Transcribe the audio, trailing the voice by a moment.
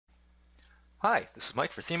Hi, this is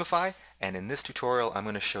Mike for Themify, and in this tutorial I'm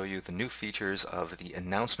going to show you the new features of the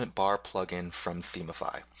Announcement Bar plugin from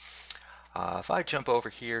Themify. If I jump over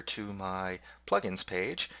here to my plugins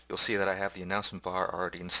page, you'll see that I have the Announcement Bar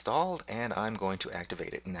already installed, and I'm going to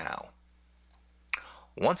activate it now.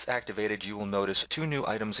 Once activated, you will notice two new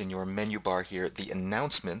items in your menu bar here, the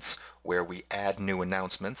announcements, where we add new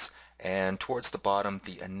announcements, and towards the bottom,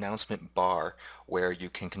 the announcement bar, where you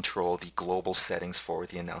can control the global settings for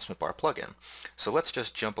the announcement bar plugin. So let's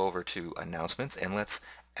just jump over to announcements and let's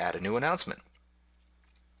add a new announcement.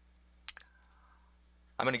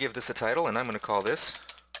 I'm going to give this a title and I'm going to call this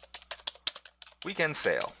Weekend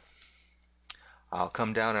Sale. I'll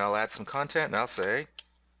come down and I'll add some content and I'll say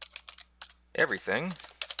everything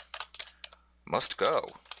must go.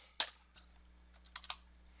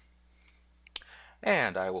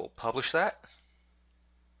 And I will publish that.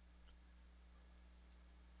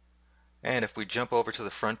 And if we jump over to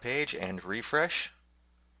the front page and refresh,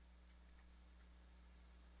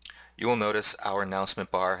 you will notice our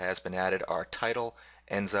announcement bar has been added. Our title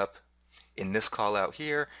ends up in this call out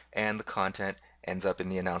here and the content ends up in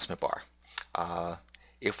the announcement bar.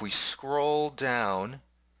 If we scroll down,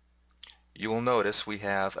 you will notice we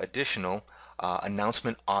have additional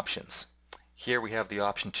announcement options. Here we have the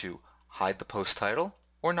option to hide the post title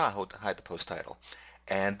or not hide the post title.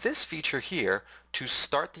 And this feature here to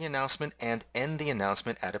start the announcement and end the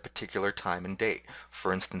announcement at a particular time and date.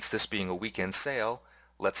 For instance, this being a weekend sale,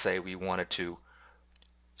 let's say we wanted to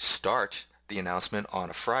start the announcement on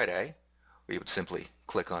a Friday. We would simply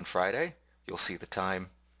click on Friday. You'll see the time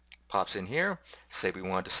pops in here. Say we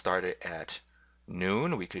wanted to start it at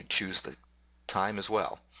noon, we could choose the time as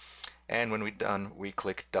well. And when we're done, we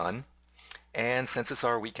click done. And since it's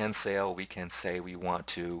our weekend sale, we can say we want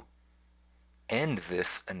to end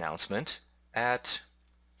this announcement at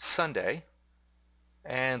Sunday,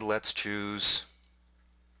 and let's choose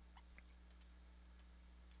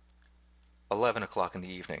 11 o'clock in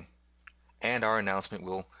the evening, and our announcement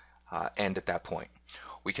will end at that point.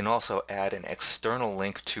 We can also add an external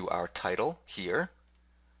link to our title here.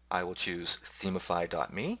 I will choose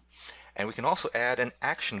themify.me, and we can also add an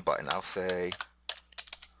action button. I'll say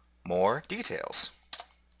more details.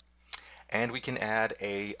 And we can add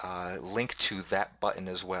a link to that button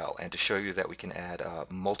as well. And to show you that we can add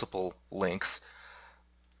multiple links,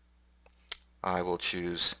 I will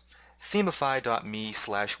choose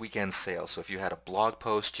themify.me/weekend sale. So if you had a blog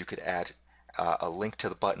post, you could add a link to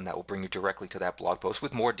the button that will bring you directly to that blog post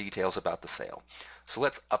with more details about the sale. So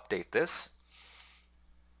let's update this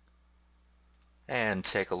and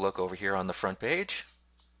take a look over here on the front page.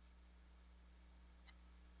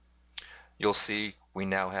 You'll see we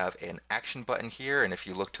now have an action button here, and if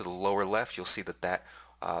you look to the lower left, you'll see that that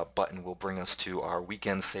button will bring us to our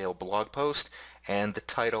weekend sale blog post, and the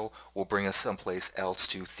title will bring us someplace else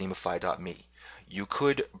to themify.me. You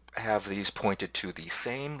could have these pointed to the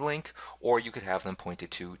same link, or you could have them pointed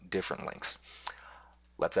to different links.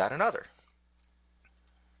 Let's add another.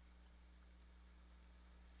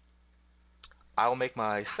 I'll make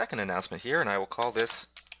my second announcement here, and I will call this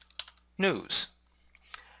News.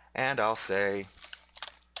 And I'll say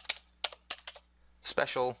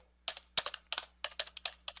special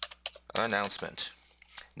announcement.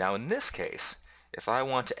 Now in this case, if I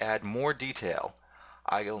want to add more detail,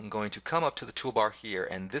 I am going to come up to the toolbar here,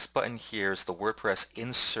 and this button here is the WordPress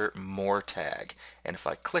Insert More tag. And if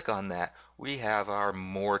I click on that, we have our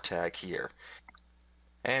More tag here.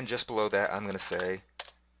 And just below that, I'm going to say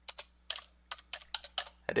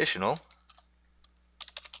additional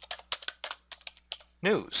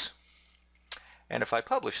news. And if I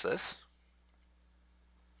publish this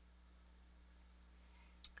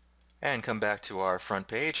and come back to our front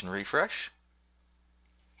page and refresh,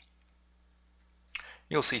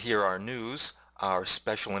 you'll see here our news, our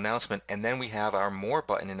special announcement, and then we have our more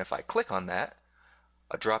button, and if I click on that,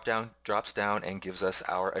 a drop down drops down and gives us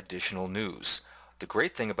our additional news. The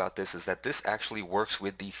great thing about this is that this actually works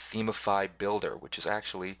with the Themify Builder, which is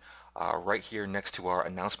actually right here next to our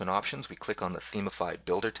announcement options. We click on the Themify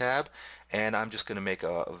Builder tab, and I'm just going to make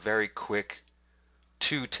a very quick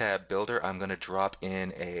 2-tab builder. I'm going to drop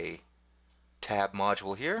in a tab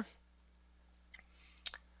module here,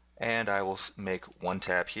 and I will make one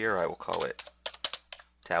tab here. I will call it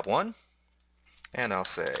tab 1, and I'll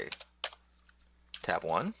say tab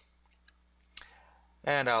 1.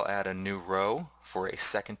 And I'll add a new row for a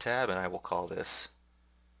second tab, and I will call this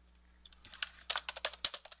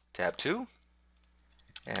tab 2,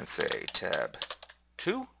 and say tab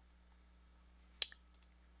 2,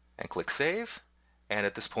 and click Save. And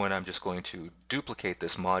at this point, I'm just going to duplicate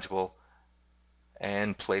this module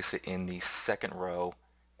and place it in the second row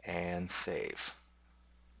and save.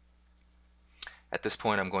 At this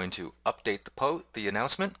point, I'm going to update the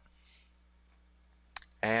announcement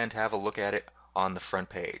and have a look at it on the front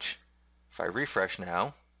page. If I refresh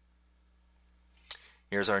now,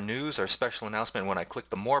 here's our news, our special announcement. When I click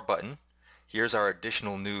the More button, here's our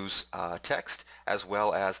additional news text, as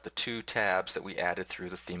well as the 2 tabs that we added through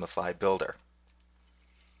the Themify Builder.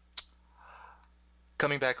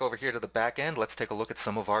 Coming back over here to the back end, let's take a look at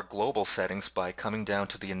some of our global settings by coming down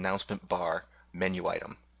to the Announcement Bar menu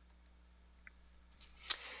item.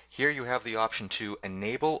 Here you have the option to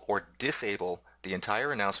enable or disable the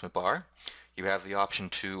entire announcement bar. You have the option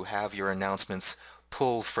to have your announcements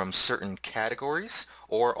pull from certain categories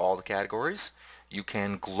or all the categories. You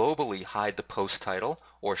can globally hide the post title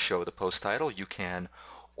or show the post title. You can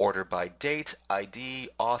order by date, ID,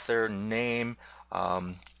 author, name,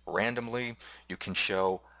 randomly. You can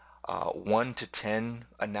show 1 to 10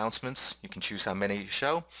 announcements. You can choose how many you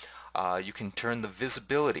show. You can turn the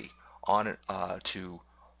visibility on to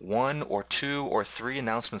 1 or 2 or 3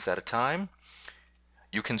 announcements at a time.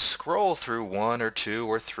 You can scroll through 1 or 2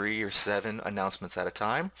 or 3 or 7 announcements at a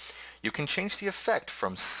time. You can change the effect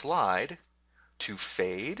from slide to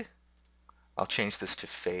fade. I'll change this to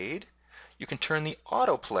fade. You can turn the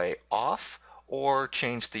autoplay off or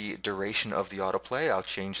change the duration of the autoplay. I'll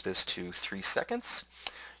change this to 3 seconds.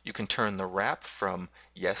 You can turn the wrap from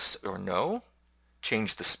yes or no.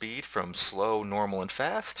 Change the speed from slow, normal, and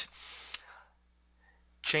fast.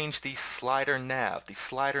 Change the slider nav. The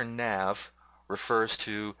slider nav refers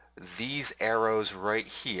to these arrows right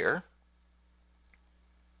here.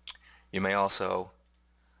 You may also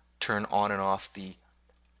turn on and off the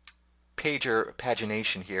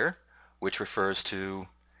pagination here, which refers to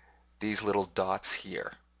these little dots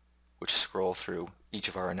here, which scroll through each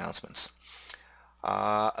of our announcements.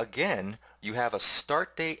 Again, you have a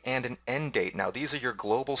start date and an end date. Now these are your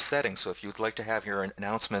global settings, so if you'd like to have your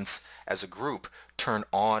announcements as a group turn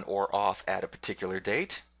on or off at a particular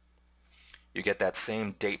date, you get that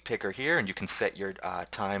same date picker here, and you can set your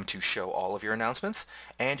time to show all of your announcements,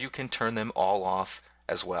 and you can turn them all off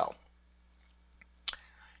as well.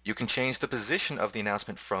 You can change the position of the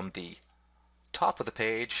announcement from the top of the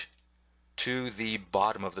page to the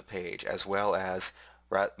bottom of the page, as well as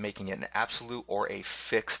making it an absolute or a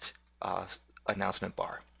fixed announcement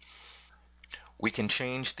bar. We can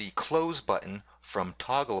change the close button from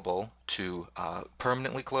toggleable to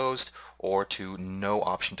permanently closed or to no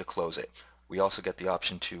option to close it. We also get the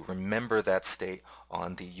option to remember that state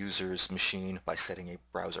on the user's machine by setting a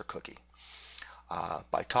browser cookie.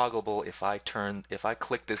 By toggleable, if I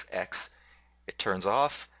click this X, it turns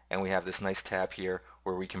off, and we have this nice tab here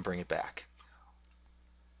where we can bring it back.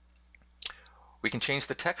 We can change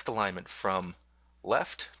the text alignment from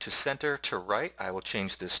left to center to right. I will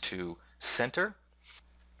change this to center.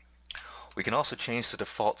 We can also change the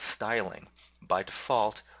default styling. By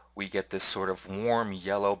default, we get this sort of warm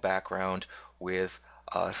yellow background with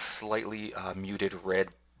a slightly muted red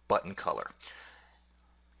button color.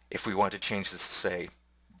 If we want to change this to say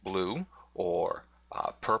blue or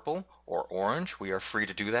purple or orange, we are free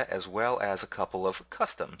to do that, as well as a couple of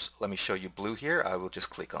customs. Let me show you blue here. I will just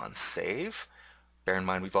click on Save. Bear in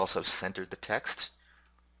mind we've also centered the text,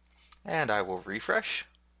 and I will refresh.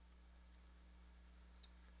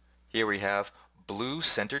 Here we have blue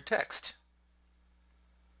centered text,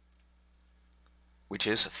 which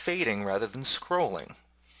is fading rather than scrolling.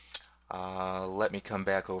 Let me come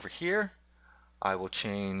back over here. I will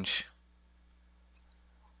change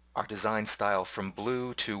our design style from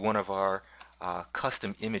blue to one of our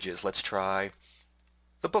custom images. Let's try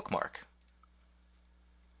the bookmark.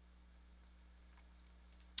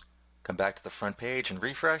 Come back to the front page and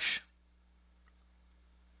refresh.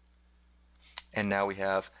 And now we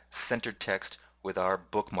have centered text with our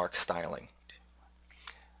bookmark styling.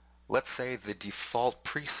 Let's say the default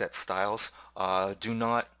preset styles do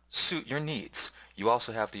not suit your needs. You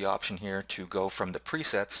also have the option here to go from the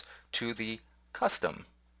presets to the custom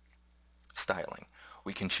styling.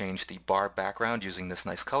 We can change the bar background using this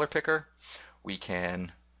nice color picker. We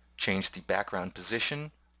can change the background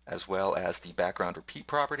position as well as the background repeat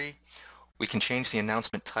property. We can change the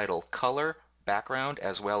announcement title color, background,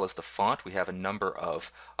 as well as the font. We have a number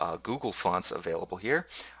of Google fonts available here.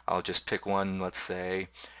 I'll just pick one, let's say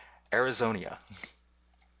Arizonia,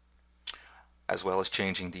 as well as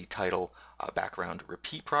changing the title background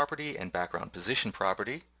repeat property and background position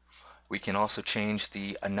property. We can also change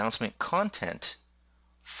the announcement content,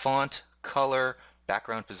 font, color,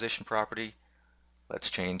 background position property. Let's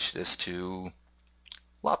change this to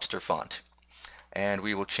lobster font, and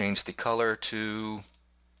we will change the color to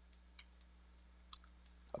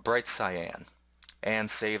a bright cyan. and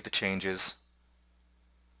save the changes.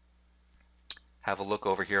 Have a look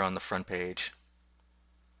over here on the front page.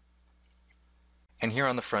 And here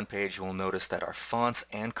on the front page, you will notice that our fonts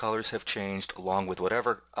and colors have changed along with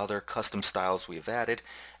whatever other custom styles we've added.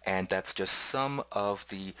 And that's just some of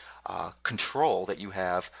the control that you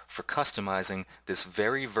have for customizing this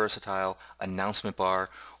very versatile announcement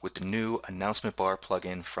bar with the new Announcement Bar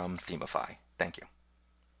plugin from Themify. Thank you.